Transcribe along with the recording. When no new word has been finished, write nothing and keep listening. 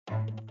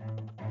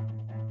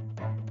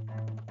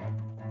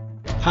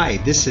Hi,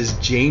 this is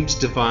James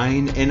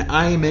Devine, and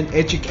I am an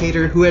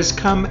educator who has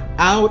come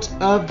out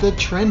of the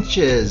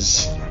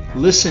trenches.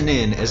 Listen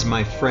in as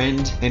my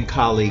friend and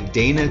colleague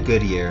Dana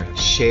Goodyear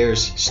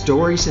shares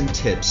stories and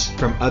tips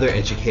from other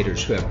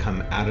educators who have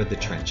come out of the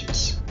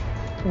trenches.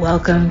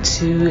 Welcome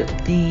to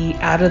the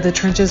Out of the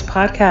Trenches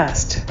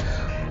podcast.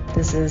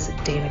 This is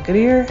Dana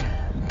Goodyear.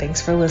 Thanks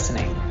for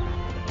listening.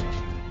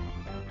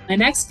 My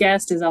next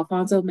guest is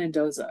Alfonzo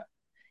Mendoza.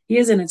 He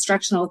is an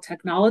instructional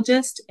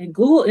technologist and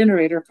Google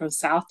innovator from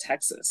South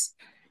Texas.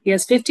 He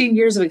has 15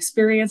 years of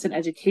experience in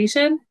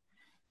education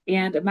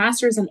and a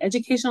master's in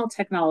educational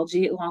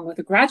technology, along with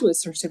a graduate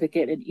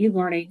certificate in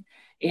e-learning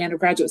and a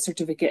graduate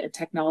certificate in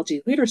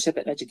technology leadership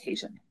in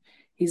education.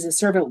 He's a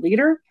servant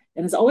leader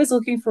and is always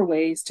looking for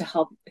ways to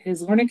help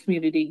his learning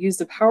community use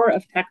the power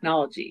of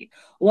technology.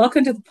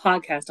 Welcome to the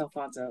podcast,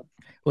 Alfonzo.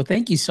 Well,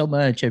 thank you so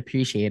much. I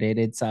appreciate it.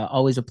 It's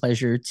always a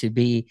pleasure to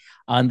be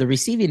on the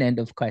receiving end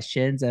of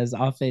questions, as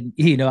often,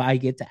 I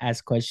get to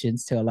ask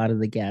questions to a lot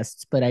of the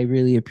guests, but I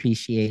really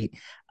appreciate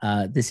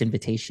this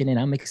invitation and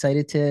I'm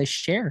excited to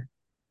share.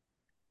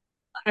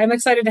 I'm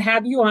excited to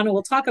have you on, and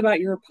we'll talk about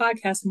your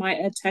podcast, My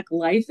EdTech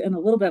Life, in a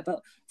little bit.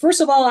 But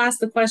first of all, I'll ask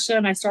the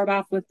question I start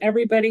off with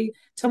everybody.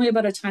 Tell me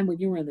about a time when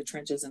you were in the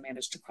trenches and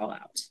managed to crawl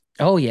out.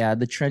 Oh, yeah,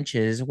 the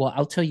trenches. Well,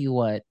 I'll tell you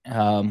what,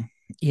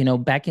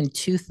 back in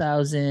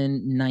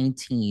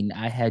 2019,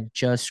 I had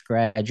just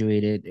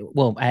graduated.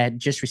 Well, I had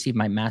just received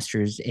my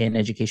master's in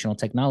educational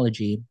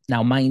technology.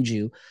 Now, mind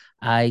you,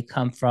 I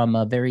come from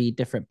a very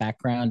different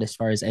background as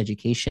far as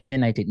education.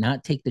 I did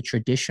not take the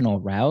traditional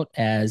route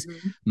as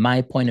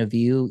my point of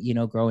view,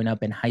 growing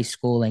up in high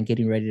school and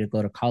getting ready to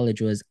go to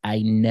college was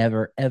I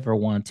never, ever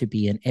want to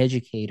be an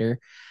educator.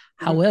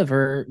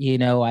 However,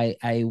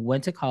 I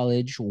went to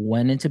college,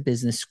 went into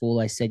business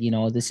school. I said,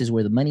 this is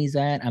where the money's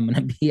at. I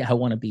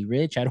want to be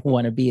rich. I don't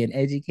want to be an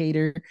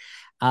educator.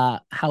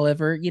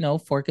 However,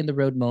 fork in the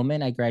road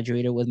moment, I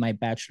graduated with my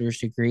bachelor's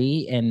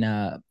degree in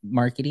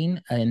marketing.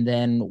 And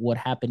then what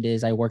happened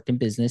is I worked in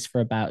business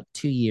for about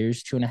 2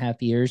 years, 2.5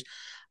 years.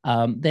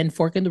 Then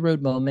fork in the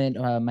road moment,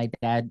 my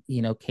dad,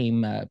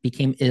 became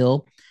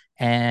ill.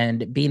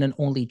 And being an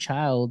only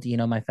child,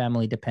 my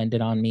family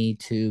depended on me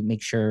to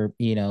make sure,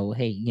 hey,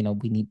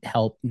 we need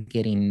help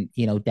getting,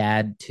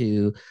 dad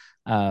to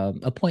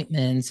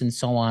appointments and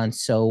so on.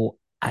 So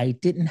I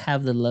didn't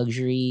have the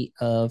luxury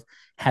of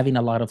having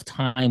a lot of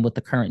time with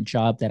the current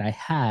job that I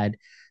had.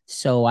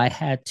 So I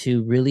had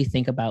to really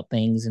think about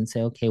things and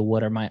say, okay,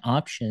 what are my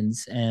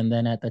options? And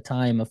then at the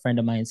time, a friend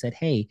of mine said,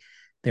 hey,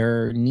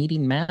 they're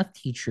needing math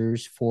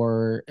teachers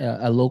for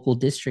a local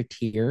district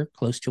here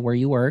close to where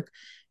you work.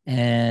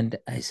 And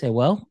I said,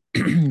 well,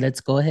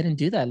 let's go ahead and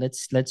do that.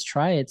 Let's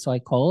try it. So I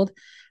called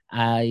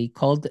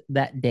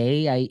that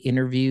day. I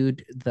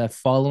interviewed the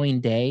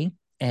following day.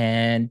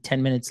 And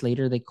 10 minutes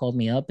later, they called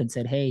me up and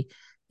said, hey,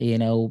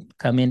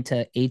 come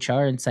into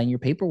HR and sign your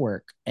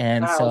paperwork.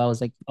 And so I was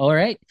like, all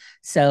right.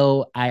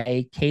 So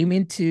I came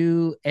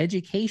into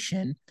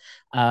education,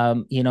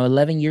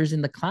 11 years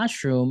in the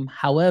classroom.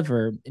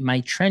 However,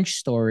 my trench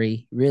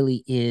story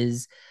really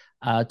is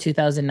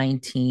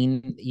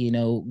 2019,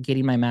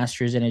 getting my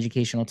master's in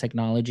educational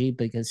technology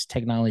because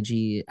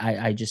technology,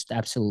 I just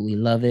absolutely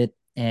love it.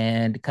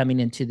 And coming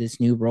into this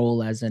new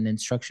role as an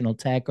instructional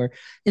tech or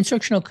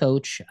instructional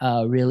coach,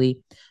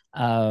 really,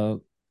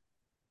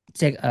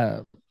 take,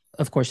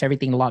 of course,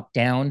 everything locked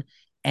down.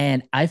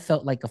 And I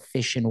felt like a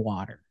fish in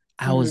water.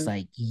 I was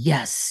like,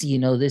 yes,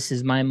 this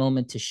is my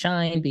moment to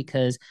shine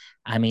because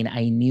I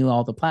knew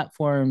all the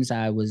platforms.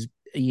 I was,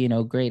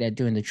 great at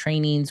doing the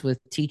trainings with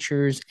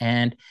teachers.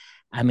 And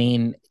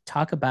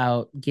talk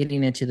about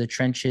getting into the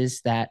trenches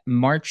that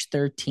March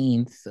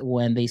 13th,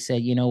 when they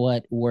said, you know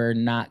what, we're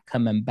not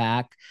coming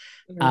back.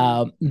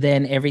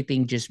 Then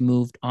everything just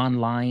moved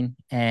online,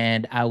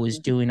 and I was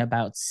doing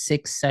about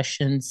 6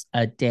 sessions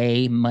a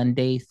day,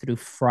 Monday through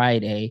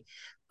Friday,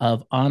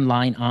 of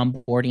online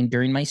onboarding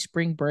during my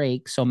spring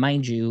break. So,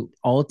 mind you,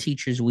 all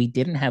teachers, we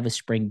didn't have a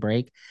spring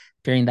break.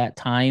 During that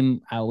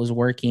time, I was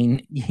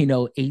working,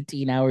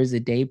 18 hours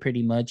a day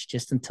pretty much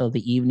just until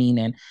the evening.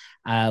 And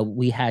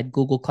we had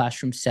Google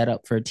Classroom set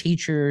up for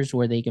teachers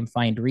where they can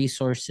find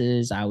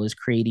resources. I was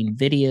creating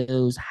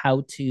videos,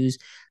 how-tos,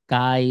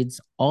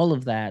 guides, all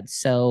of that.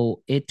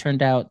 So it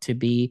turned out to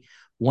be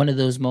one of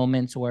those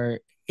moments where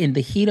in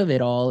the heat of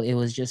it all, it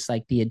was just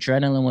like the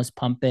adrenaline was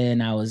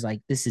pumping. I was like,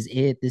 this is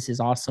it. This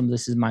is awesome.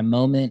 This is my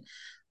moment.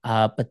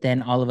 But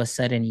then all of a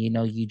sudden,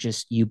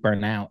 you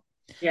burn out.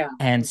 Yeah.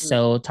 And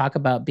so talk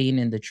about being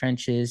in the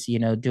trenches,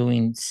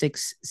 doing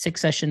six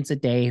sessions a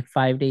day,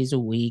 5 days a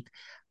week,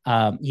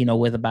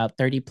 with about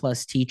 30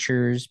 plus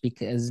teachers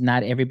because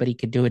not everybody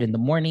could do it in the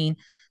morning.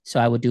 So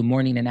I would do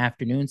morning and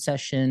afternoon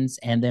sessions.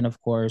 And then,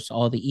 of course,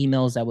 all the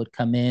emails that would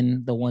come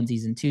in, the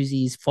onesies and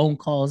twosies, phone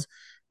calls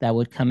that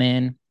would come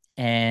in.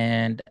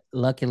 And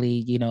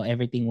luckily,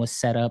 everything was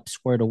set up,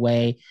 squared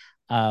away.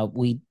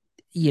 We,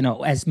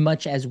 as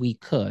much as we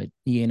could,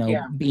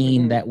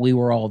 being that we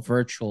were all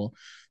virtual.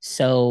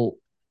 So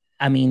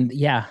I mean,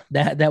 yeah,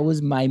 that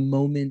was my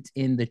moment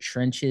in the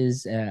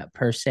trenches,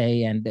 per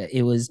se, and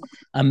it was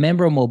a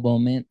memorable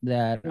moment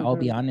that I'll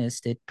be Mm-hmm.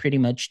 honest, it pretty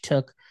much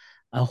took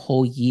a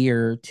whole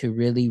year to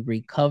really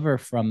recover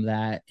from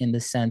that, in the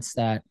sense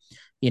that,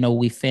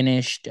 we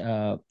finished,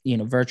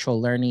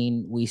 virtual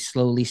learning. We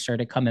slowly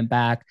started coming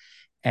back,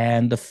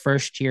 and the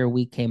first year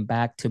we came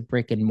back to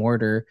brick and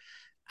mortar,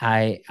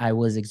 I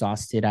was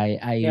exhausted.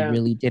 I Yeah.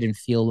 really didn't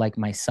feel like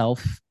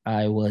myself.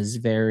 I was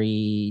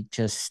very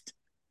just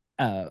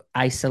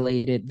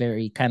isolated,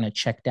 very kind of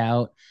checked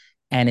out.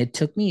 And it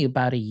took me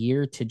about a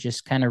year to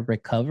just kind of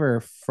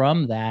recover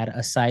from that,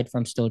 aside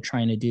from still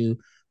trying to do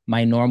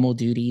my normal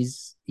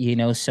duties.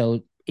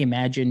 So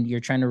imagine you're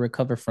trying to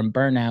recover from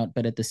burnout,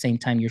 but at the same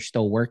time, you're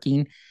still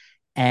working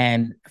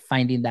and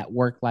finding that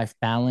work life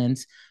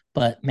balance.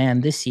 But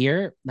man, this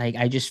year, like,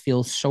 I just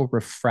feel so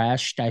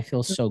refreshed. I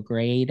feel so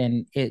great.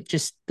 And it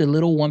just, the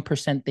little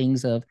 1%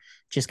 things of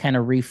just kind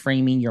of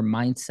reframing your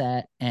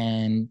mindset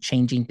and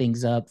changing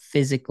things up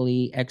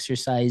physically,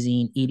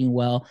 exercising, eating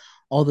well,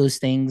 all those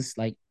things.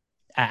 Like,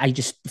 I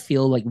just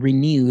feel like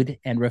renewed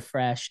and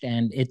refreshed,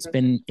 and it's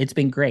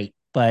been great.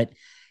 But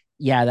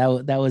yeah,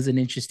 that was an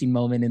interesting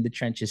moment in the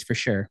trenches for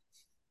sure.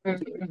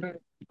 Mhm.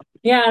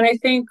 Yeah, and I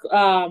think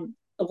a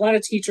lot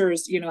of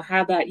teachers,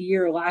 had that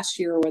year last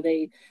year where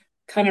they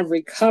kind of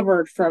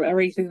recovered from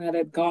everything that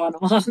had gone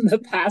on the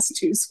past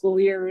 2 school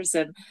years,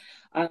 and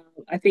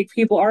I think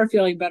people are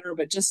feeling better,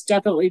 but just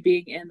definitely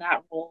being in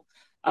that role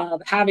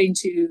of having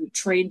to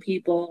train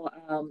people,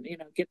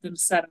 get them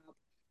set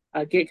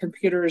up, get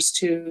computers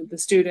to the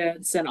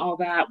students, and all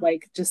that,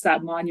 like just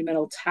that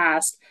monumental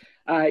task.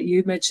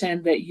 You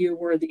mentioned that you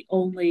were the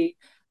only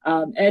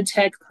ed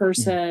tech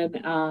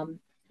person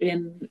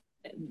in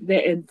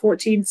in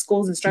 14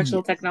 schools,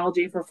 instructional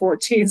technology for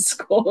 14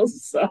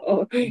 schools.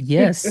 So,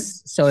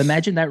 Yes. So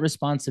imagine that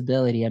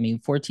responsibility. I mean,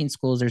 14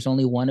 schools, there's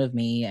only one of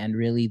me, and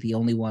really the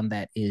only one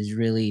that is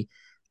really,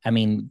 I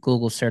mean,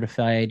 Google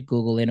certified,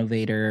 Google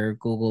innovator,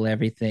 Google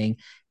everything.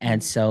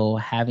 And so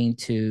having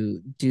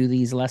to do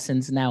these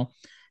lessons now,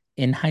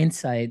 in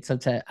hindsight,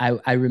 sometimes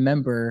I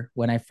remember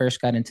when I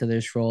first got into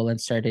this role and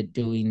started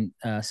doing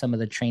some of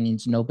the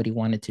trainings, nobody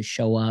wanted to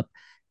show up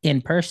in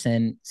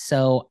person.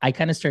 So I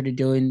kind of started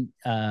doing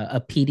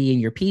a PD in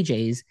your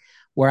PJs,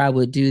 where I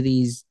would do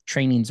these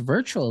trainings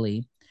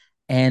virtually,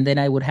 and then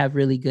I would have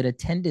really good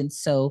attendance.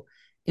 So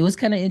it was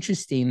kind of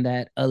interesting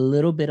that a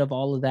little bit of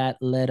all of that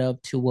led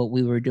up to what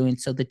we were doing.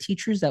 So the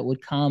teachers that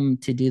would come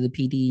to do the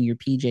PD in your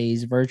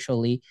PJs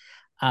virtually,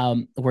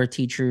 were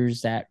teachers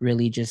that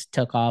really just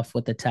took off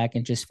with the tech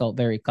and just felt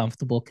very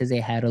comfortable because they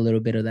had a little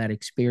bit of that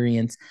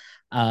experience.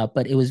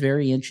 But it was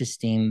very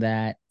interesting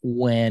that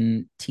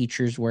when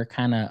teachers were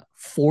kind of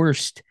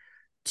forced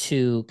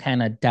to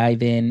kind of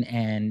dive in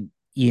and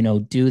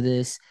do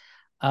this,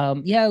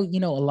 yeah,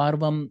 a lot of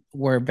them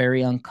were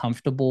very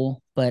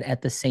uncomfortable, but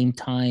at the same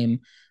time,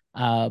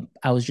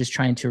 I was just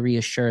trying to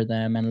reassure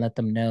them and let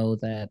them know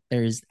that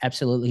there's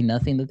absolutely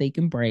nothing that they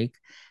can break,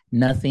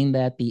 nothing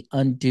that the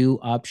undo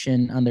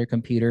option on their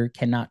computer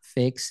cannot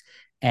fix,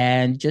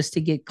 and just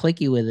to get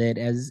clicky with it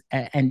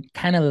and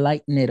kind of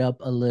lighten it up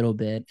a little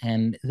bit.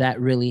 And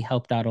that really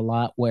helped out a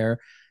lot, where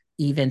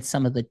even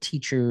some of the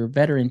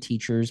veteran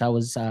teachers, I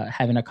was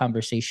having a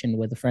conversation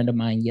with a friend of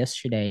mine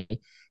yesterday,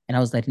 and I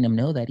was letting them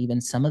know that even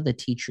some of the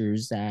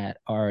teachers that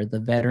are the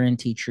veteran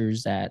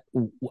teachers that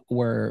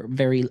are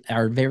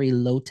very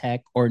low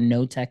tech or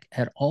no tech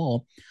at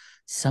all,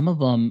 some of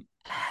them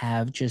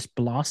have just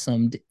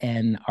blossomed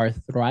and are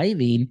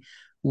thriving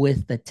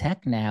with the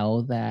tech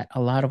now. That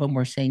a lot of them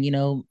were saying,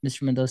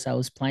 Mr. Mendoza, I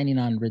was planning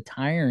on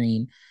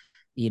retiring,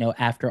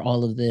 after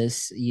all of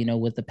this,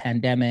 with the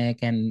pandemic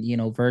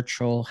and,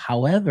 virtual.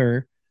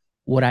 However,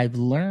 what I've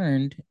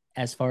learned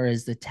as far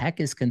as the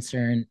tech is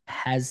concerned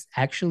has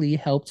actually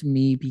helped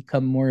me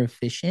become more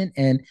efficient.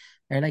 And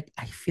they're like,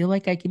 I feel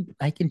like I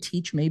can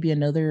teach maybe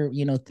another,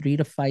 3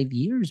 to 5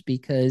 years,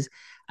 because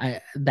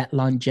that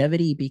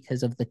longevity,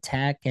 because of the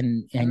tech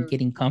and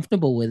getting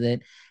comfortable with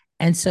it.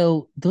 And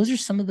so those are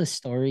some of the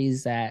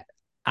stories that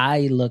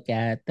I look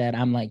at, that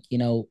I'm like,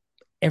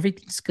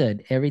 everything's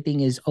good, everything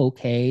is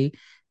okay.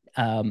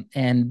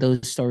 And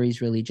those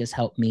stories really just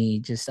help me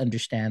just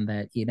understand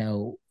that,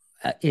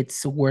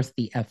 it's worth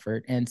the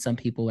effort, and some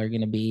people are going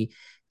to be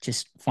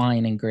just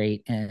fine and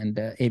great. And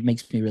it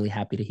makes me really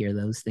happy to hear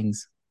those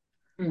things.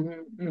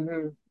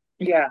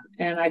 Yeah,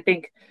 and I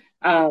think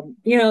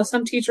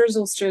some teachers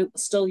will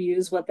still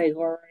use what they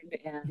learned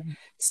and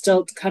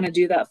still kind of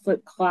do that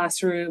flipped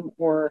classroom,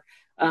 or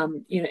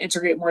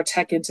integrate more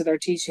tech into their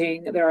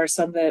teaching. There are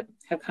some that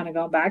have kind of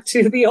gone back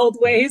to the old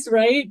ways,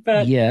 right?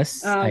 But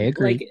Yes, I like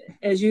agree.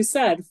 as you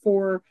said,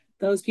 for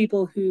those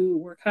people who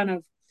were kind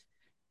of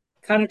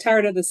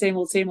tired of the same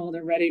old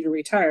and ready to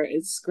retire,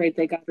 it's great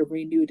they got a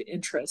renewed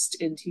interest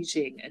in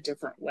teaching a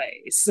different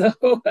way. So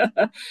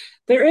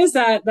there is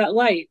that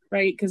light,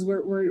 right? Because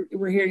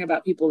we're hearing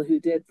about people who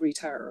did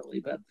retire early,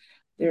 but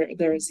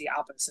there is the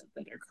opposite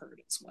that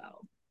occurred as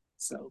well.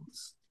 So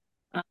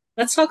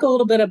let's talk a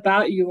little bit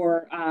about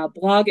your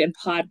blog and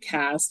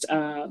podcast,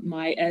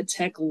 My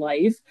EdTech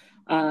Life.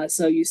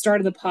 So you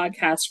started the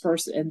podcast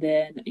first, and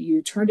then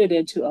you turned it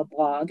into a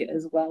blog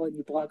as well, and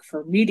you blog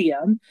for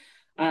Medium.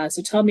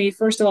 So tell me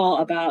first of all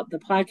about the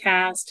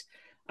podcast,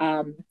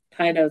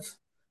 kind of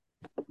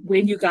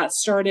when you got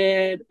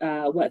started,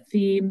 what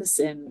themes,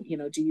 and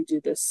do you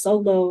do this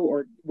solo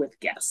or with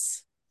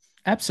guests?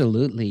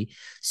 Absolutely.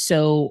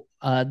 So,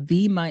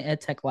 the My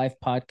EdTech Life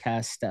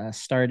podcast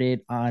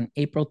started on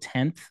April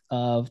 10th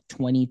of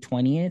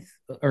 2020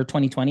 or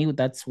 2020.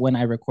 That's when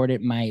I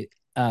recorded my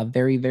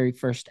very, very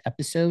first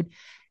episode.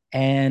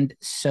 And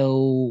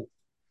so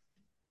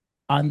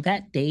on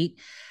that date,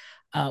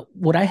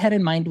 what I had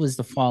in mind was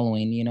the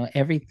following.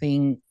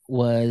 Everything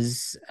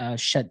was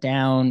shut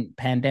down,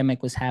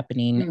 pandemic was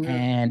happening, Mm-hmm.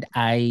 and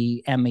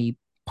I am a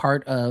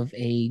part of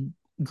a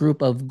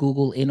group of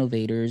Google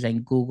innovators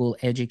and Google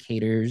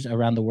educators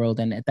around the world.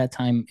 And at that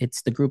time,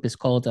 the group is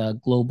called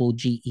Global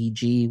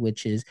GEG,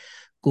 which is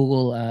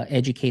Google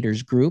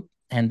Educators Group.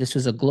 And this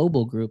was a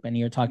global group, and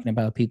you're talking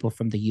about people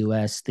from the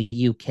US, the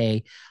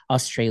UK,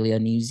 Australia,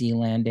 New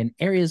Zealand, and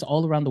areas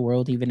all around the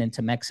world, even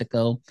into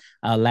Mexico,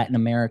 Latin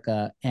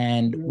America.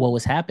 And what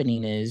was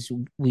happening is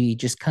we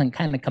just kind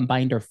of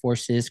combined our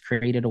forces,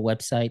 created a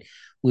website.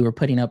 We were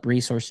putting up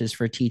resources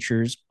for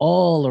teachers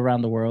all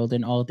around the world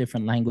in all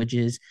different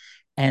languages.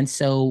 And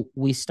so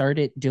we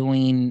started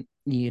doing,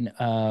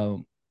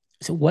 so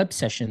web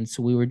sessions.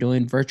 So we were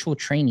doing virtual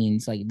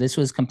trainings. Like, this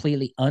was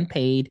completely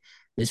unpaid.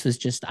 This was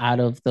just out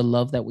of the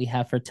love that we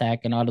have for tech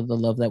and out of the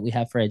love that we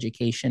have for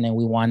education. And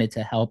we wanted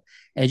to help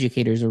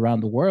educators around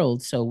the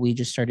world. So we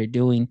just started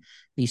doing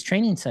these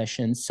training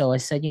sessions. So I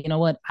said, you know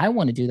what? I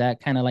want to do that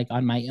kind of like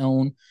on my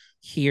own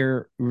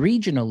here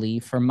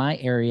regionally for my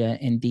area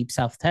in deep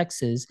South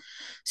Texas.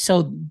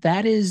 So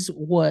that is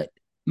what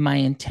my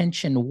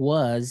intention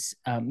was.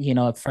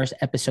 At first,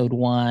 episode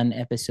one,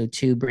 episode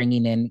two,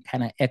 bringing in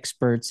kind of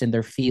experts in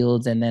their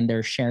fields, and then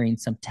they're sharing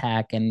some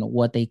tech and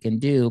what they can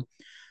do.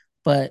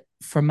 But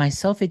for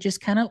myself, it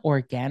just kind of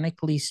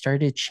organically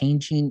started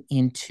changing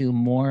into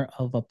more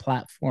of a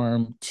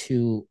platform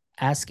to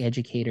ask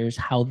educators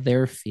how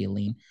they're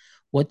feeling.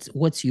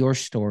 What's your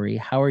story?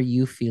 How are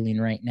you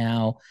feeling right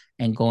now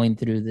and going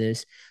through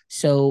this?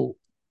 So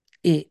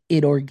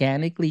it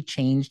organically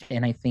changed,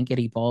 and I think it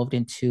evolved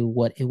into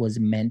what it was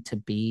meant to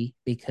be.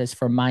 Because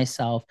for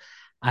myself,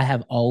 I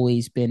have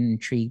always been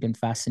intrigued and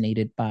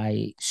fascinated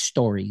by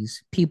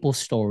stories, people's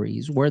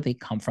stories, where they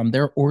come from,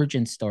 their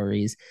origin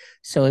stories.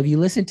 So if you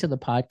listen to the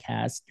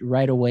podcast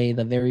right away,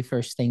 the very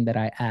first thing that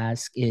I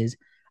ask is,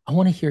 I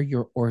want to hear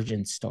your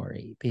origin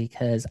story,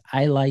 because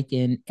I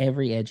liken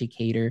every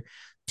educator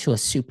to a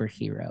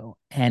superhero,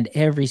 and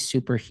every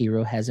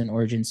superhero has an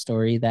origin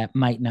story that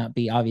might not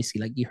be,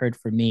 obviously, like you heard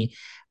from me,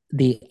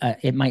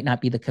 it might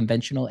not be the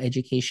conventional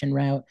education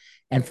route.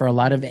 And for a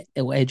lot of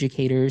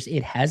educators,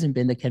 it hasn't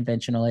been the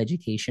conventional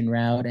education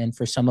route, and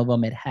for some of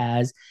them it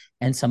has,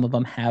 and some of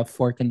them have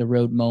fork in the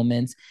road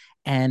moments.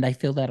 And I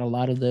feel that a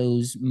lot of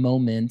those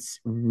moments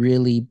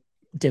really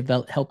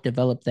help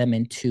develop them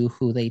into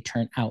who they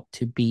turn out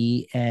to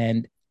be,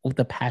 and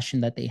the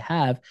passion that they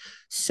have.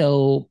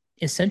 So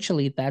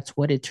essentially, that's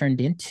what it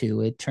turned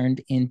into. It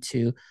turned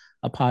into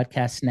a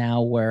podcast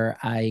now where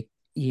I,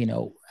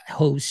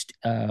 host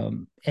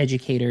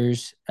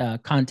educators,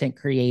 content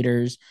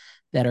creators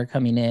that are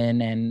coming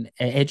in, and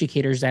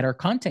educators that are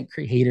content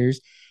creators,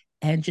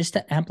 and just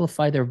to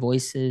amplify their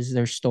voices,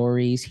 their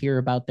stories, hear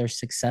about their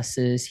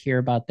successes, hear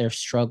about their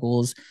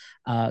struggles,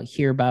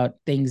 hear about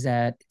things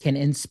that can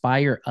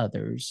inspire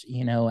others.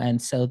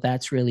 And so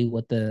that's really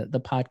what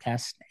the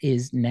podcast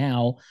is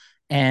now.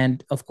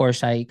 And of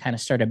course, I kind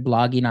of started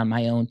blogging on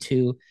my own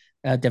too,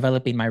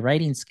 developing my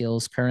writing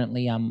skills.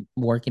 Currently, I'm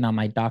working on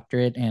my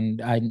doctorate, and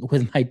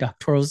with my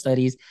doctoral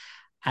studies,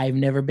 I've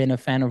never been a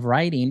fan of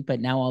writing, but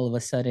now all of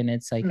a sudden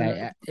it's like,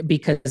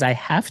 because I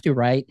have to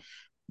write.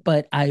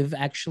 But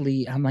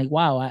I'm like,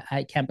 wow,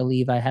 I can't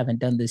believe I haven't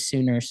done this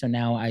sooner. So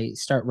now I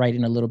start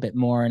writing a little bit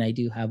more, and I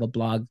do have a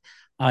blog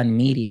on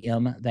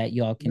Medium that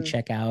y'all can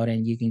check out,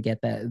 and you can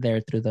get that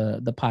there through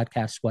the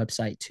podcast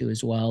website too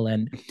as well.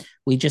 And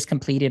we just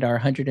completed our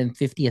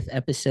 150th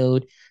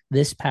episode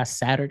this past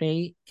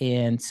Saturday.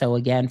 And so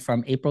again,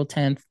 from April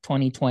 10th,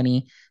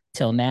 2020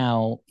 till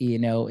now,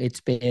 it's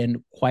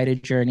been quite a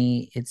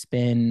journey. It's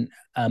been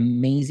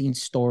amazing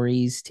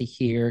stories to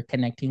hear,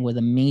 connecting with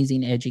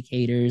amazing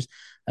educators,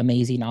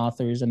 amazing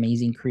authors,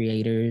 amazing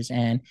creators.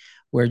 And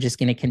we're just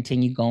going to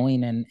continue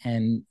going,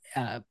 and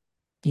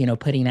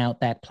putting out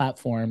that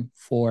platform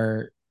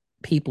for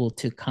people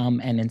to come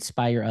and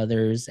inspire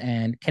others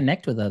and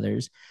connect with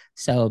others.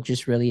 So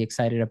just really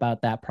excited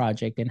about that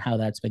project and how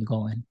that's been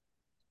going.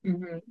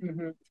 Mm-hmm,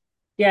 mm-hmm.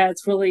 Yeah,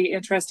 it's really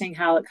interesting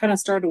how it kind of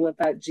started with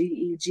that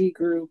GEG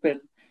group,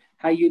 and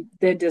how you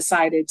then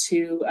decided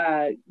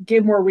to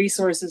give more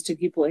resources to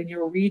people in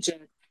your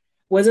region.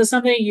 Was it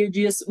something you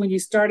just, when you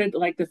started,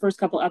 like the first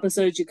couple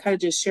episodes, you kind of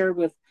just shared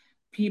with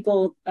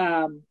people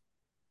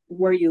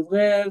where you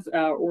live,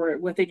 or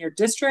within your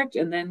district,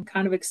 and then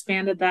kind of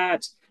expanded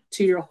that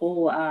to your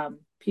whole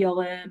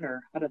PLN,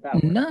 or how did that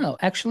work? No,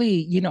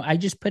 actually, I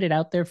just put it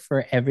out there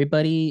for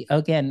everybody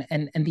again,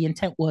 and the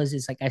intent was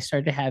is like I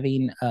started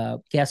having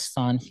guests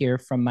on here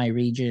from my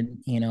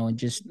region, and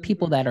just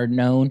people Mhm. that are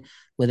known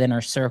within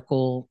our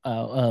circle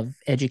of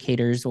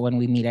educators when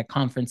we meet at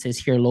conferences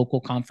here,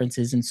 local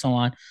conferences, and so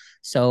on.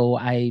 So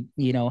I,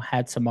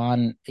 had some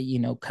on,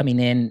 coming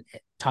in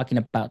talking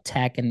about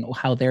tech and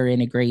how they're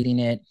integrating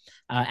it.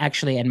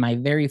 Actually, and my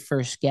very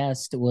first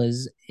guest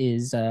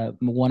is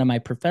one of my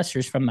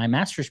professors from my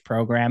master's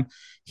program.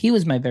 He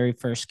was my very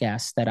first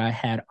guest that I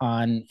had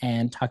on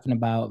and talking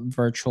about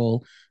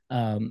virtual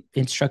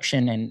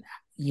instruction and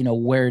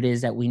where it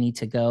is that we need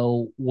to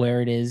go,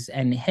 where it is,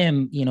 and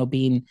him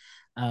being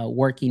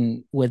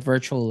working with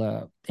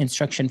virtual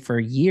instruction for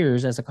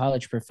years as a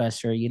college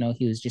professor.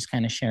 He was just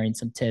kind of sharing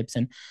some tips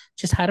and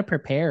just how to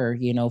prepare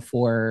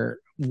for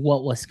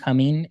what was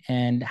coming,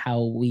 and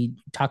how we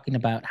talking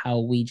about how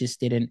we just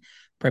didn't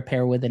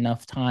prepare with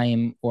enough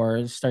time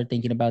or start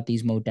thinking about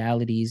these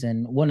modalities.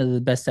 And one of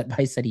the best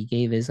advice that he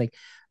gave is like,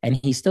 and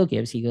he still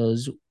gives, he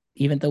goes,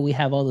 even though we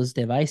have all those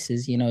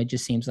devices, it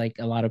just seems like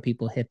a lot of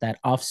people hit that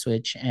off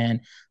switch and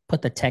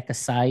put the tech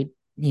aside,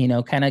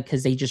 kind of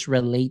because they just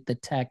relate the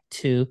tech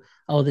to,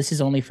 oh, this is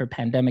only for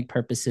pandemic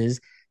purposes.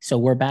 So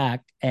we're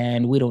back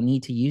and we don't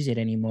need to use it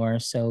anymore.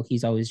 So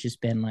he's always just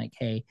been like,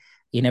 hey,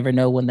 you never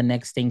know when the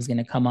next thing's going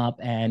to come up,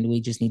 and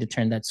we just need to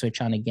turn that switch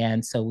on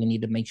again. So we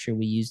need to make sure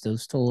we use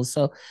those tools.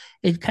 So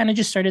it kind of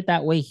just started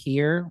that way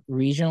here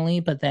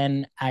regionally, but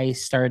then I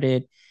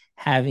started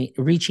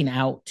reaching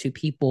out to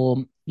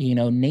people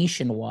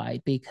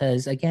nationwide,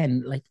 because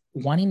again, like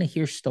wanting to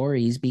hear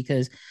stories,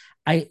 because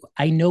I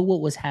know what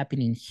was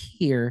happening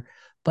here,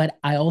 but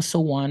I also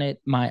wanted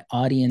my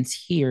audience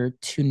here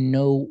to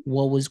know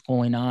what was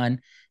going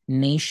on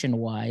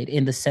nationwide,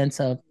 in the sense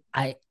of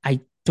I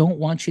don't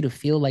want you to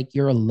feel like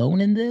you're alone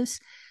in this.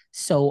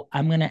 So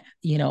I'm going to,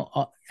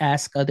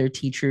 ask other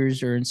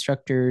teachers or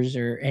instructors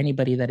or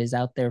anybody that is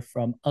out there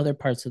from other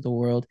parts of the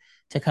world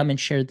to come and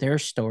share their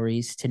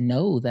stories, to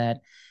know that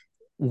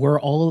we're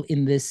all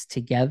in this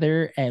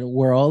together and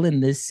we're all in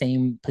this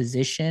same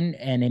position.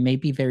 And it may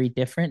be very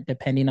different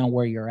depending on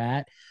where you're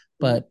at,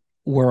 but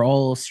we're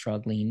all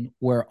struggling.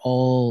 We're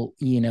all,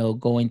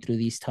 going through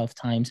these tough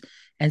times.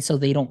 And so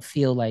they don't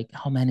feel like,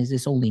 oh man, is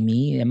this only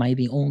me? Am I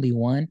the only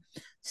one?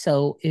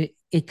 So it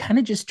kind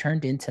of just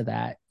turned into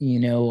that,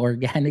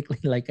 organically,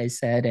 like I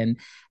said. And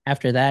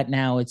after that,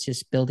 now it's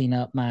just building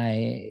up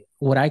my,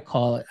 what I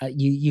call,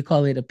 you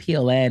call it a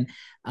PLN,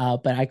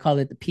 but I call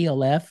it the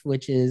PLF,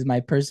 which is my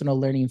personal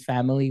learning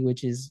family,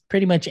 which is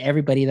pretty much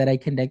everybody that I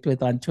connect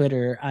with on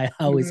Twitter. I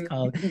always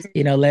call,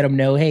 let them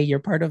know, hey, you're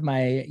part of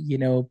my,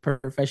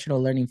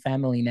 professional learning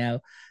family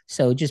now.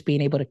 So just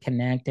being able to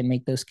connect and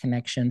make those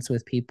connections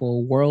with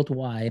people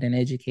worldwide and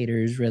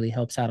educators really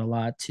helps out a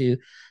lot to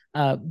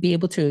be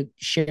able to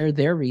share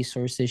their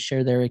resources,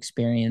 share their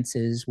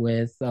experiences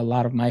with a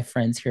lot of my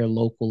friends here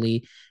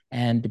locally,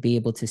 and to be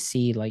able to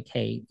see like,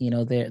 hey,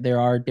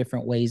 there are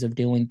different ways of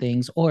doing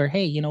things, or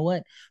hey, you know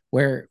what,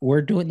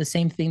 we're doing the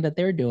same thing that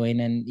they're doing,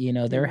 and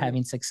they're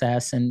having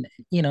success, and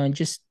and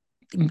just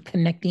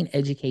connecting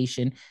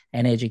education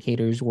and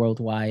educators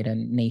worldwide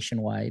and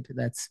nationwide.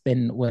 That's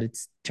been what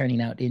it's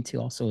turning out into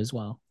also as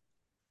well.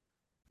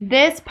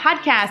 This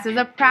podcast is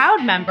a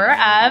proud member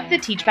of the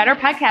Teach Better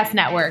Podcast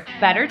Network.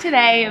 Better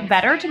today,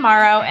 better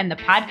tomorrow, and the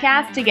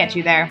podcast to get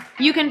you there.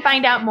 You can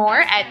find out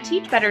more at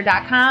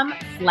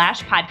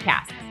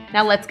teachbetter.com/podcasts.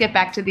 Now let's get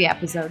back to the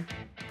episode.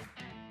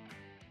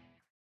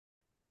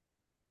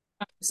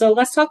 So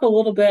let's talk a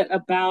little bit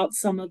about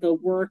some of the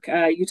work.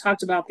 You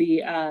talked about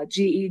the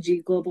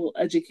GEG Global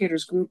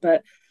Educators Group,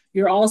 but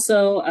you're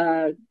also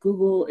a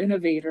Google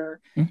Innovator.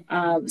 In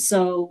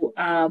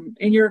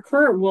your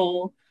current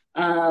role,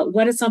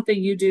 what is something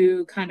you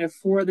do kind of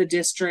for the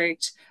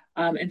district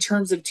in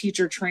terms of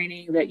teacher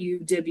training that you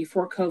did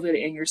before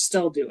COVID and you're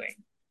still doing?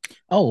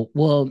 Oh,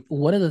 well,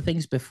 one of the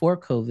things before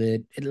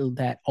COVID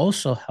that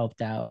also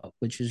helped out,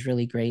 which was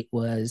really great,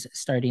 was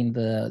starting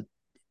the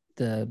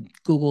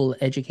Google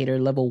Educator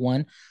Level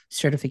 1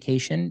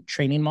 certification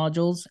training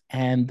modules.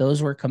 And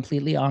those were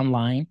completely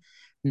online,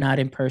 not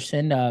in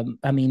person.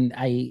 I mean,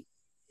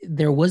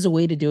 there was a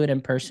way to do it in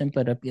person,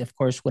 but of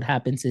course, what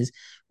happens is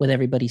with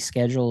everybody's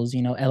schedules,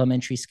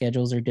 elementary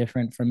schedules are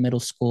different from middle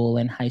school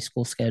and high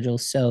school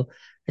schedules. So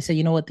I said,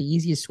 you know what, the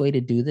easiest way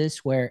to do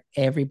this where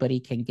everybody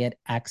can get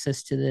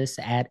access to this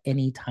at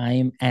any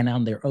time and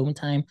on their own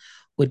time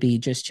would be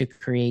just to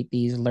create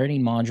these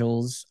learning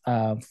modules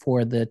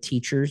for the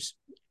teachers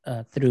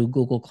through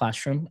Google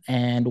Classroom.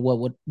 And what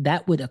would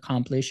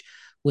accomplish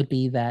would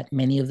be that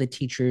many of the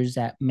teachers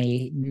that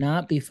may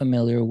not be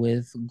familiar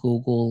with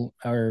Google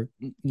or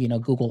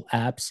Google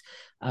apps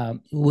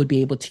would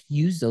be able to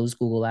use those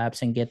Google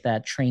apps and get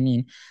that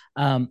training.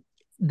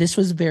 This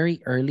was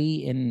very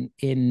early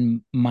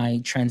in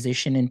my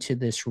transition into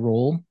this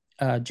role.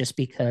 just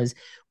because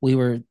we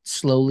were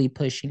slowly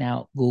pushing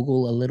out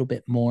Google a little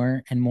bit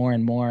more and more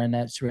and more. And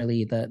that's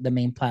really the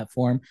main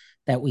platform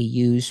that we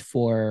use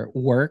for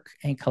work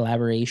and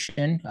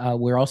collaboration.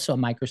 We're also a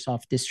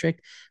Microsoft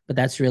district, but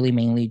that's really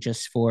mainly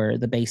just for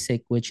the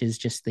basic, which is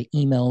just the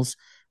emails.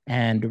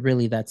 And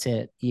really, that's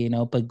it,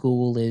 but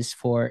Google is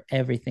for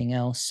everything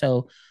else.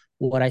 So,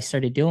 what I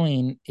started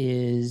doing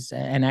is,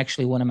 and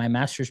actually one of my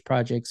master's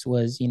projects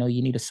was, you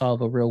need to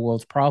solve a real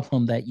world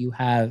problem that you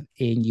have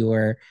in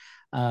your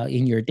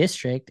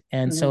district.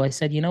 And so I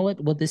said, you know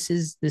what? Well, this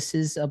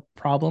is a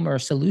problem or a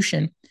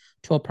solution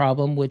to a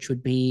problem, which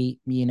would be,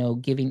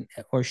 giving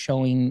or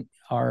showing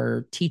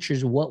our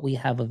teachers what we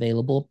have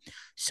available.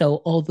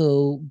 So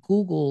although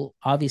Google,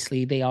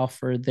 obviously, they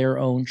offer their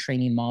own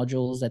training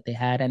modules that they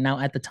had, and now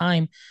at the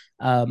time,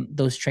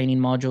 those training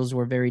modules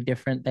were very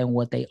different than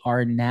what they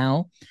are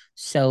now.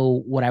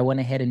 So what I went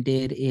ahead and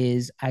did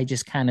is I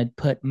just kind of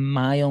put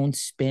my own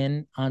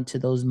spin onto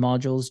those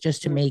modules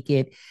just to make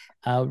it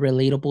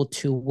relatable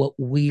to what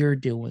we're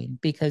doing.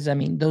 Because I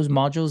mean, those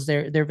modules,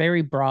 they're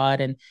very broad,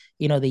 and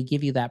they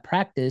give you that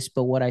practice.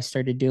 But what I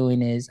started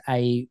doing is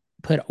I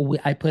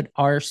put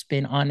our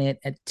spin on it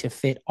to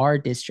fit our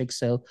district.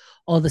 So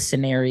all the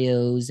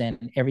scenarios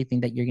and everything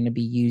that you're going to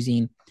be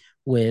using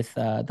with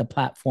the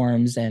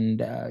platforms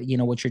and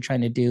what you're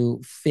trying to do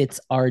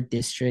fits our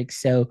district.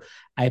 So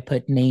I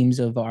put names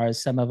of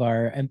some of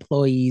our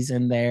employees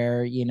in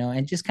there,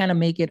 and just kind of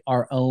make it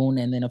our own.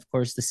 And then of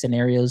course the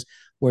scenarios,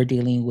 we're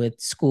dealing with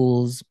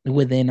schools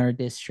within our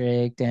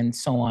district and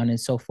so on and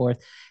so forth.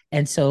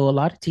 And so a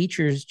lot of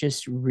teachers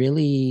just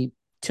really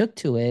took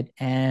to it,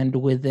 and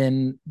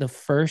within the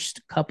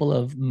first couple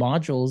of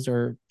modules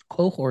or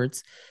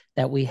cohorts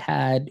that we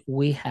had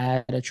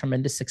a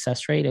tremendous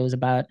success rate. It was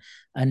about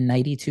a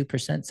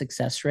 92%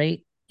 success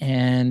rate.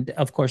 And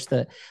of course,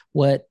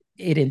 what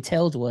it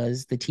entailed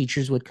was the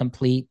teachers would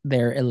complete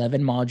their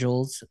 11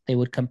 modules. They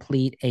would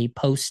complete a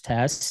post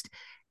test.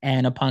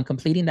 And upon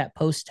completing that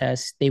post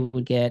test, they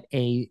would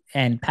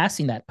and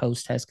passing that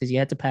post test, because you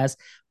had to pass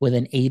with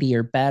an 80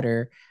 or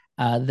better,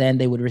 then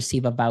they would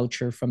receive a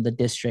voucher from the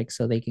district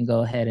so they can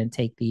go ahead and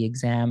take the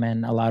exam.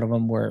 And a lot of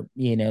them were,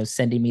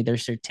 sending me their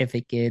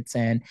certificates,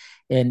 and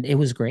it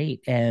was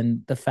great.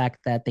 And the fact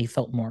that they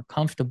felt more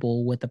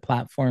comfortable with the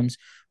platforms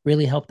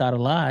really helped out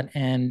a lot.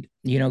 And,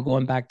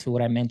 going back to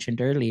what I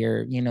mentioned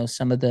earlier,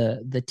 some of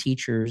the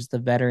teachers, the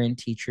veteran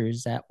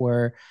teachers that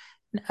were,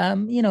 a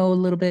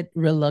little bit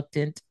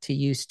reluctant to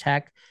use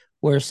tech,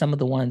 were some of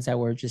the ones that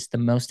were just the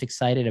most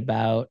excited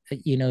about,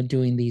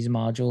 doing these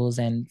modules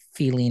and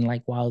feeling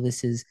like, wow,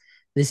 this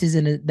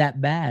isn't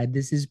that bad.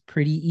 This is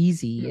pretty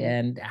easy,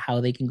 and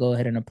how they can go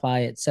ahead and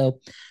apply it.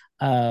 So,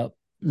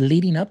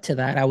 leading up to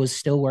that, I was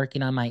still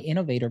working on my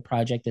innovator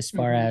project as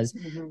far as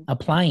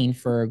applying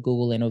for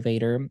Google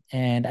Innovator.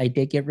 And I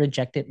did get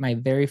rejected my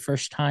very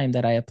first time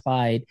that I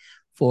applied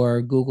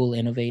for Google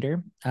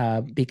Innovator,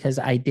 because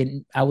I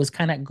was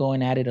kind of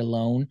going at it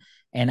alone,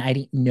 and I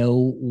didn't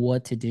know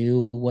what to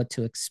do, what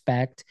to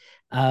expect.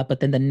 But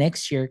then the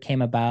next year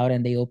came about,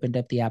 and they opened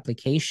up the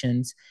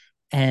applications.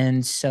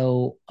 And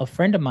so a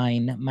friend of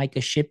mine, Micah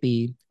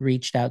Shippey,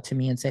 reached out to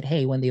me and said,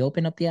 hey, when they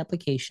open up the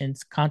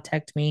applications,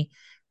 contact me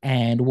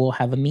and we'll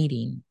have a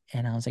meeting.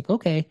 And I was like,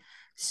 okay.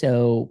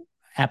 So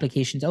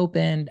applications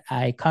opened.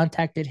 I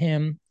contacted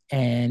him,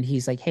 and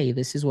he's like, hey,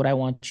 this is what I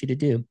want you to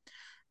do.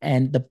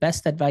 And the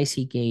best advice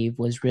he gave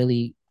was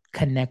really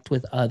connect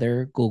with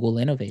other Google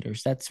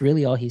innovators. That's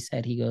really all he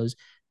said. He goes,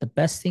 the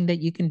best thing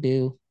that you can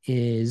do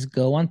is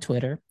go on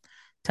Twitter,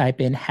 type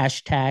in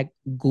hashtag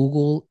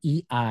Google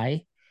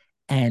EI,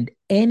 and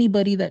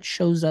anybody that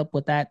shows up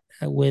with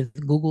with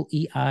Google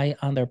EI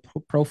on their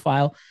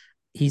profile,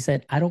 he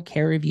said, I don't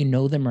care if you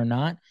know them or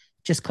not,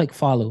 just click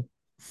follow.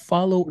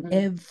 Follow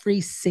every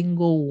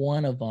single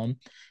one of them.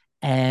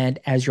 And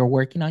as you're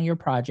working on your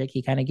project,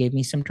 he kind of gave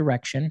me some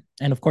direction.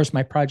 And of course,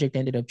 my project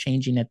ended up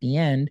changing at the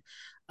end.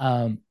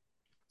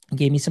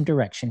 Gave me some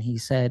direction. He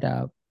said,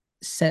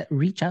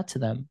 reach out to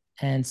them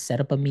and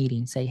set up a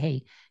meeting. Say,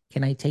 hey,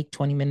 can I take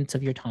 20 minutes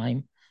of your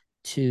time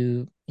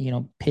to,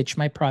 pitch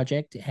my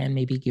project and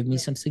maybe give me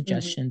some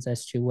suggestions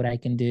as to what I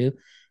can do?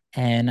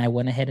 And I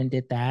went ahead and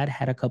did that,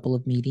 had a couple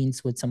of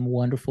meetings with some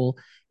wonderful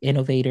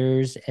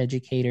innovators,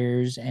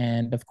 educators,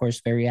 and of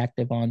course, very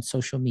active on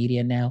social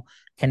media now,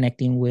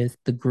 connecting with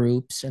the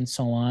groups and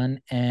so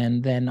on.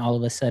 And then all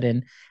of a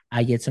sudden,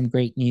 I get some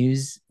great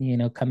news,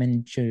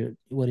 coming to,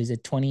 what is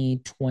it,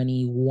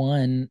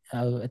 2021,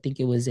 I think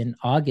it was in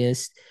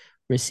August,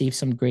 received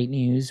some great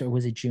news. Or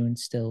was it June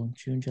still?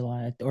 June,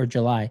 July, or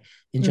July?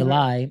 In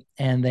July.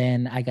 And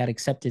then I got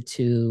accepted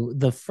to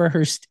the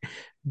first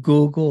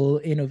Google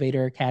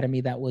Innovator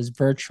Academy that was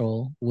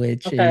virtual,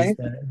 which is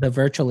the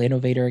Virtual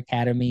Innovator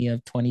Academy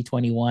of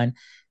 2021,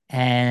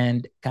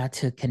 and got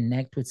to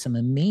connect with some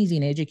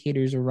amazing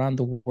educators around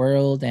the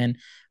world, and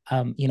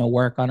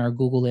work on our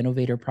Google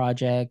Innovator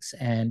projects.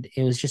 And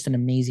it was just an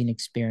amazing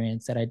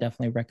experience that I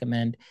definitely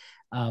recommend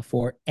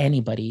for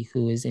anybody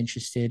who is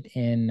interested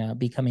in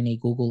becoming a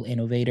Google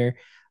Innovator.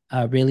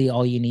 Really,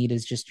 all you need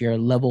is just your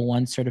level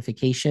 1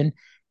 certification,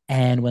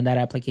 And when that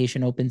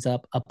application opens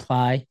up,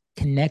 apply,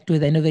 connect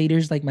with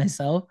innovators like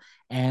myself,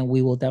 and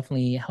we will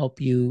definitely help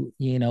you,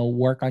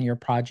 work on your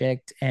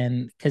project.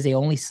 And because they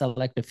only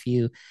select a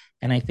few.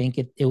 And I think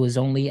it was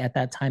only at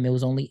that time, it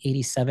was only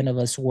 87 of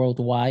us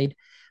worldwide.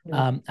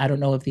 I don't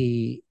know if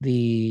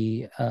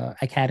the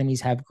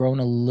academies have grown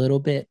a little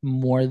bit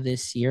more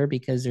this year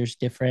because there's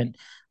different,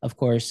 of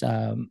course,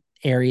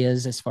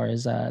 areas as far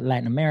as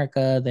Latin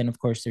America. Then, of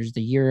course, there's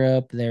the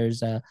Europe.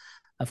 There's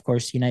of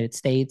course, United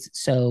States.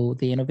 So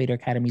the Innovator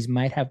Academies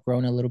might have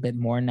grown a little bit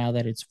more now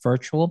that it's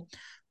virtual,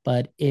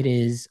 but it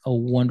is a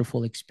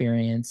wonderful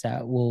experience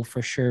that will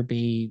for sure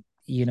be,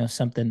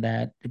 something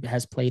that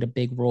has played a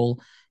big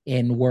role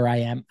in where I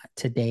am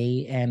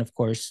today. And of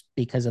course,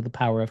 because of the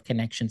power of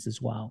connections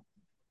as well.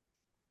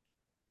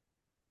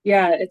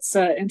 Yeah, it's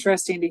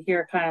interesting to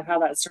hear kind of how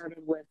that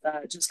started with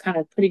just kind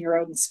of putting your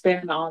own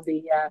spin on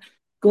the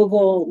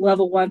Google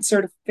Level 1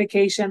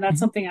 certification. That's Mhm.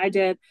 something I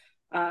did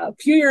a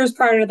few years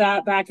prior to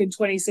that back in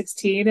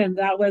 2016. And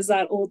that was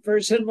that old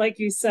version, like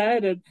you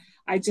said. And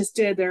I just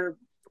did their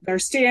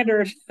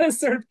standard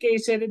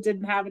certification. It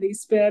didn't have any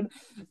spin.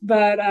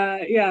 But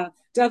yeah,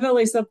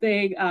 definitely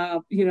something,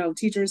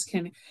 teachers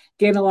can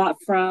gain a lot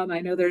from.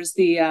 I know there's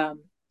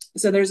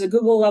so there's a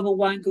Google Level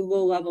 1,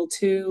 Google Level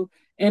 2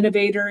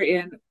 innovator,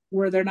 in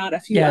were there not a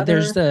few Yeah,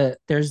 other?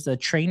 there's the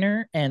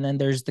trainer, and then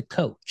there's the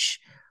coach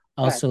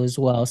Okay. also as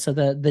well. So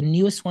the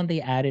newest one they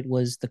added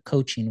was the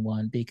coaching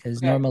one, because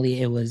Okay.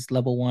 normally it was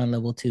level 1,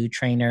 level 2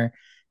 trainer,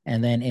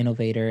 and then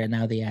innovator. And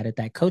now they added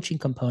that coaching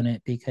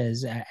component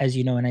because, as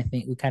you know, and I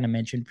think we kind of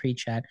mentioned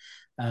pre-chat,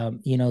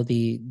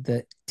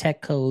 the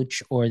tech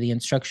coach or the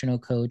instructional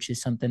coach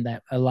is something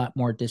that a lot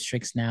more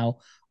districts now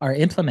are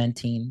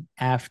implementing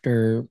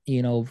after,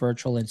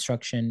 virtual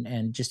instruction,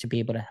 and just to be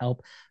able to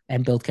help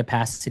and build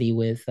capacity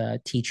with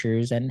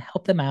teachers and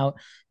help them out,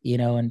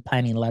 and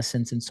planning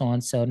lessons and so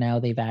on. So now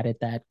they've added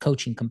that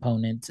coaching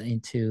component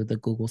into the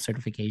Google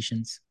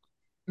certifications.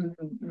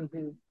 Mm-hmm,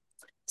 mm-hmm.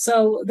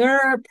 So there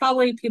are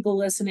probably people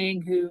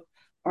listening who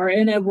are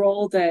in a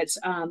role that,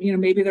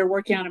 maybe they're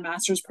working on a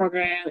master's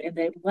program and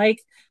they'd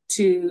like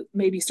to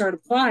maybe start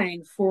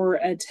applying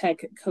for ed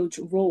tech coach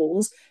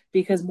roles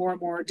because more and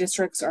more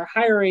districts are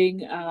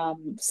hiring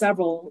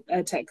several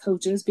ed tech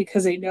coaches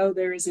because they know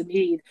there is a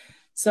need.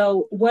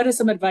 So, what is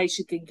some advice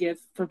you can give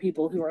for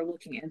people who are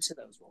looking into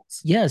those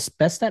roles? Yes,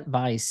 best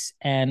advice.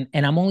 And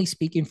I'm only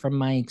speaking from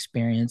my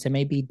experience. It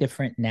may be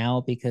different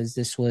now because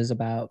this was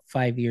about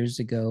 5 years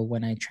ago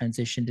when I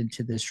transitioned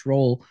into this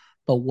role.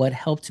 But what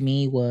helped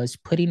me was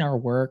putting our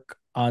work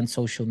on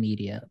social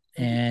media.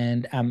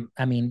 Mm-hmm. And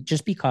I mean,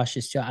 just be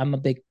cautious too. I'm a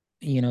big,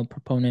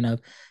 proponent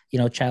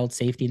of, child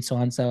safety and so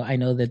on. So I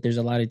know that there's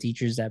a lot of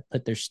teachers that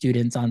put their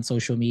students on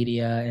social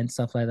media and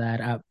stuff like that.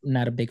 I'm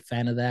not a big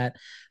fan of that.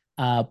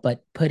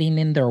 But putting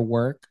in their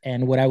work.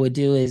 And what I would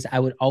do is I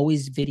would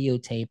always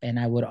videotape, and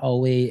I would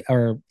always,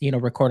 or,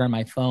 record on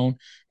my phone.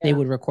 They Yeah.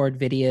 would record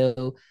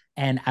video,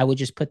 and I would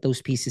just put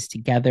those pieces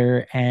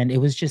together. And it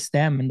was just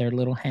them and their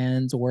little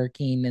hands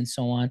working and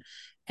so on.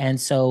 And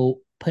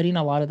so putting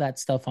a lot of that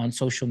stuff on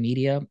social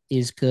media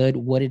is good.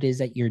 What it is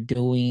that you're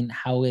doing,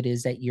 how it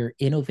is that you're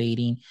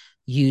innovating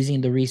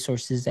using the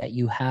resources that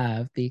you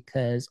have,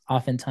 because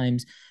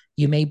oftentimes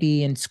you may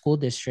be in school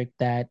district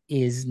that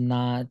is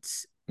not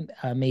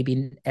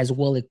maybe as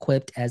well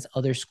equipped as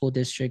other school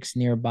districts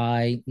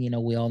nearby.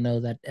 We all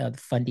know that the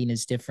funding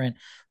is different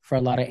for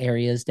a lot of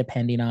areas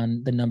depending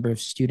on the number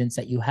of students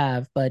that you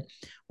have. But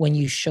when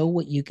you show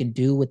what you can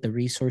do with the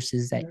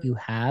resources that you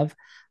have,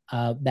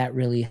 that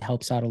really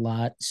helps out a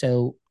lot.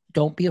 So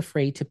don't be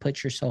afraid to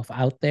put yourself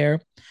out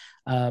there.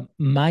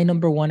 My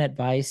number one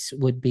advice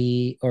would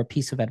be, or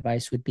piece of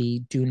advice would be,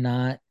 do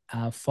not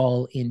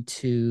fall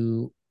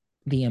into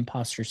the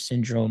imposter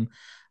syndrome.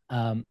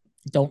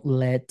 Don't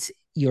let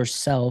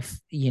yourself,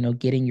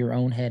 get in your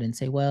own head and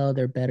say, well,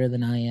 they're better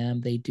than I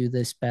am. They do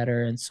this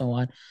better and so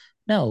on.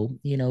 No,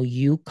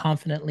 you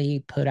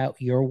confidently put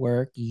out your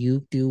work,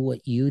 you do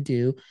what you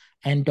do,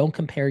 and don't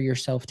compare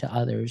yourself to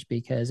others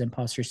because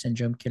imposter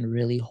syndrome can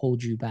really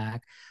hold you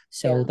back.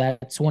 So Yeah.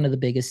 that's one of the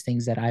biggest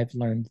things that I've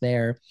learned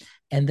there.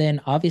 And then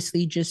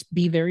obviously just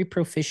be very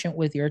proficient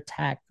with your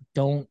tech.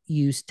 Don't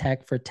use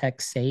tech for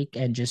tech's sake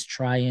and just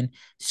try and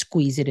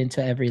squeeze it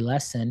into every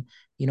lesson.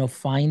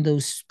 Find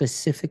those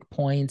specific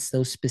points,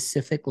 those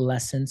specific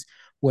lessons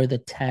where the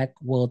tech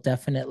will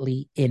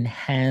definitely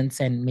enhance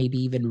and maybe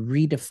even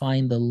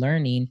redefine the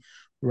learning,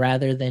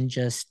 rather than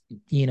just,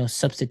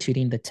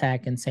 substituting the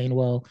tech and saying,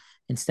 well,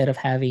 instead of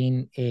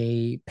having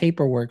a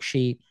paper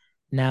worksheet,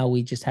 now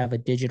we just have a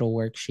digital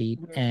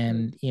worksheet, Mm-hmm.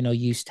 and,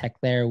 use tech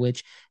there,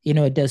 which,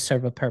 it does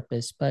serve a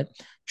purpose. But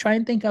try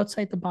and think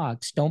outside the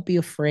box. Don't be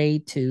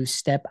afraid to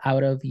step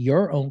out of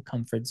your own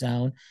comfort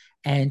zone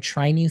and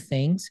try new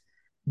things.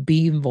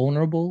 Being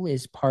vulnerable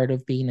is part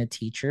of being a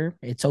teacher.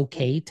 It's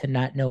okay to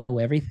not know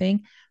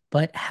everything,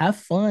 but have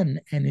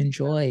fun and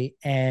enjoy,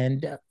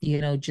 and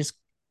just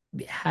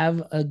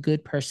have a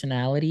good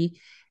personality,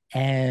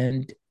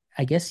 and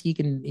I guess you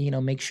can,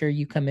 make sure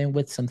you come in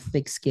with some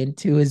thick skin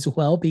too as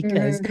well,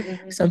 because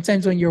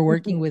sometimes when you're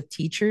working with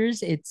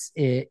teachers, and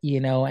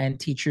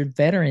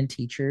veteran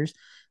teachers,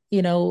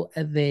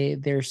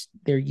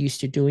 they're used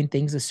to doing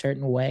things a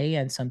certain way,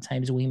 and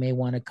sometimes we may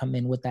want to come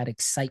in with that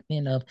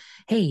excitement of,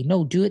 hey,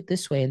 no, do it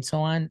this way and so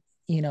on.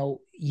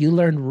 You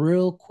learn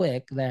real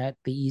quick that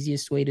the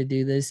easiest way to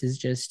do this is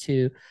just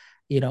to,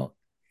 you know,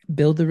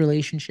 build the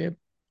relationship.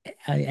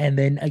 And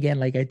then again,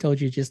 like I told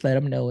you, just let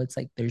them know it's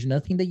like there's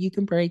nothing that you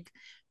can break,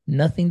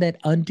 nothing that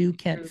undo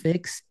can't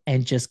fix,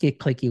 and just get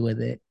clicky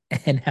with it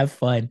and have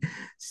fun.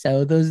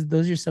 So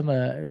those are some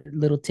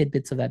little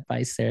tidbits of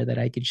advice there that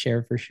I could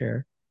share for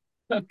sure.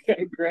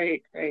 Okay,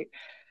 great, great.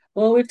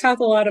 Well, we've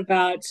talked a lot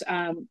about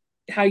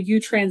how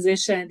you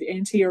transitioned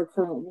into your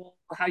current role,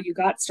 how you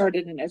got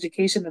started in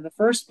education in the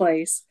first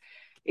place,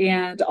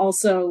 and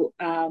also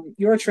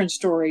your trench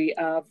story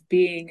of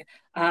being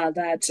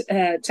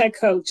that tech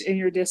coach in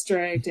your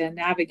district and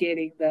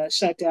navigating the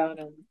shutdown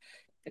and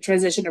the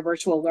transition to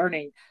virtual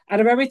learning.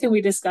 Out of everything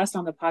we discussed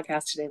on the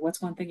podcast today,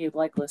 what's one thing you'd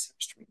like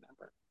listeners to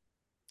remember?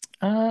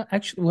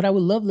 Actually, what I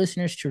would love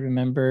listeners to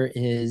remember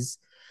is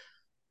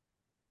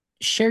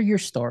share your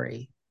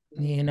story.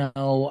 I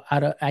know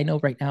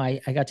right now I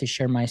got to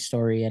share my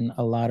story, and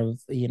a lot of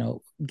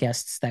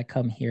guests that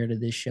come here to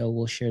this show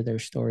will share their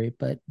story,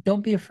 but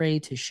don't be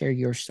afraid to share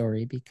your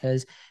story,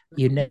 because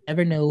you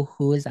never know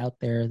who is out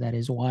there that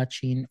is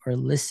watching or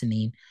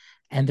listening,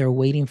 and they're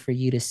waiting for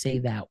you to say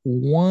that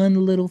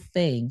one little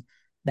thing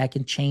that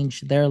can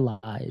change their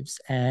lives,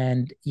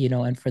 and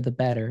for the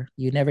better.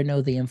 You never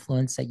know the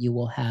influence that you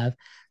will have.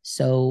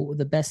 So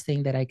the best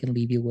thing that I can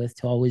leave you with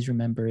to always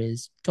remember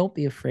is don't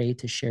be afraid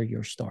to share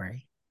your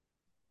story.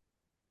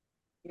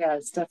 Yeah,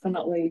 it's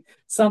definitely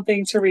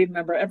something to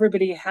remember.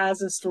 Everybody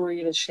has a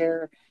story to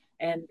share,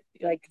 and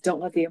like, don't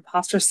let the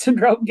imposter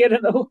syndrome get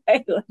in the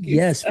way. Like you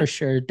Yes, said. for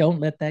sure. Don't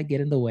let that get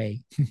in the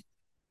way.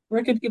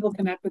 Where can people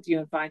connect with you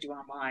and find you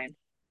online?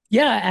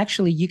 Yeah,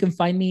 actually, you can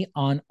find me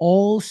on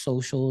all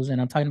socials,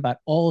 and I'm talking about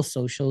all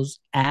socials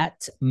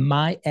at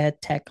my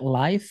edtech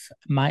life,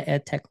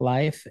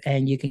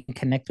 and you can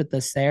connect with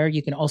us there.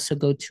 You can also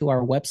go to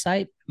our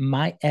website,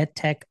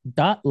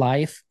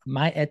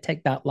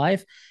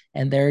 myedtech.life,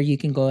 and there you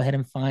can go ahead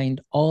and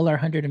find all our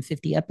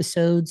 150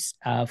 episodes,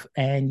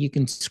 and you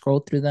can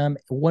scroll through them.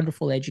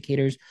 Wonderful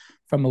educators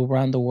from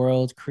around the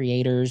world,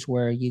 creators,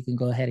 where you can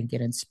go ahead and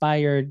get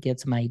inspired, get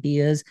some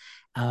ideas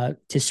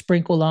to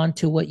sprinkle on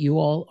to what you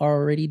all are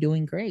already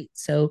doing great.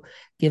 So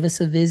give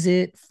us a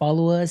visit,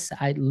 follow us.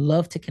 I'd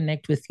love to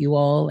connect with you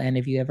all. And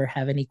if you ever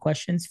have any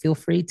questions, feel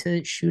free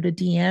to shoot a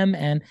DM.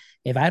 And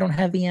if I don't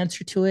have the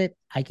answer to it,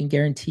 I can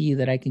guarantee you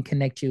that I can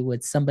connect you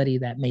with somebody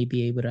that may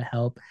be able to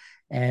help.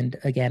 And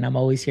again, I'm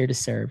always here to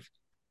serve.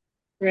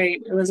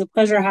 Great. It was a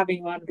pleasure having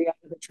you on the Out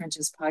of the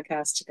Trenches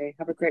podcast today.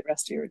 Have a great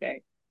rest of your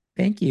day.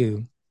 Thank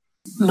you.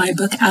 My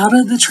book, Out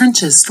of the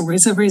Trenches,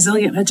 Stories of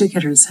Resilient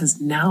Educators,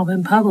 has now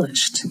been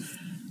published.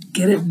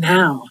 Get it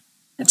now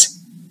at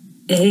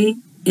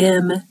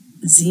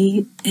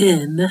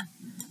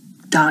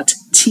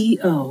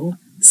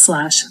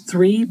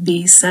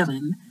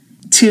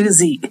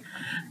amzn.to/3b7-2z.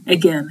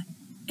 Again,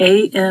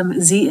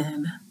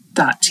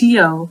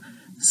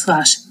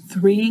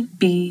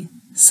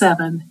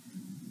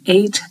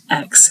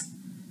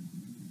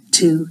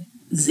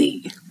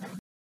 amzn.to/3b7-8x2z.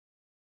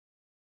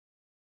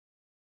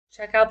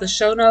 Check out the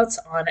show notes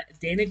on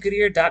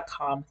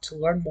danagoodyear.com to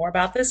learn more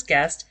about this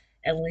guest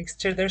and links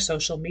to their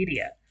social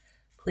media.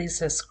 Please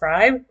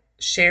subscribe,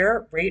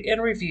 share, rate, and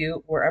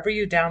review wherever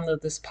you download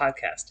this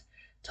podcast.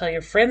 Tell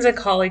your friends and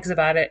colleagues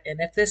about it,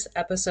 and if this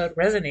episode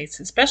resonates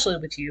especially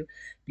with you,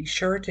 be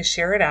sure to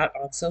share it out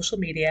on social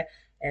media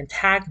and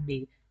tag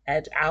me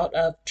at Out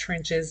of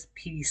Trenches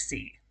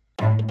PC.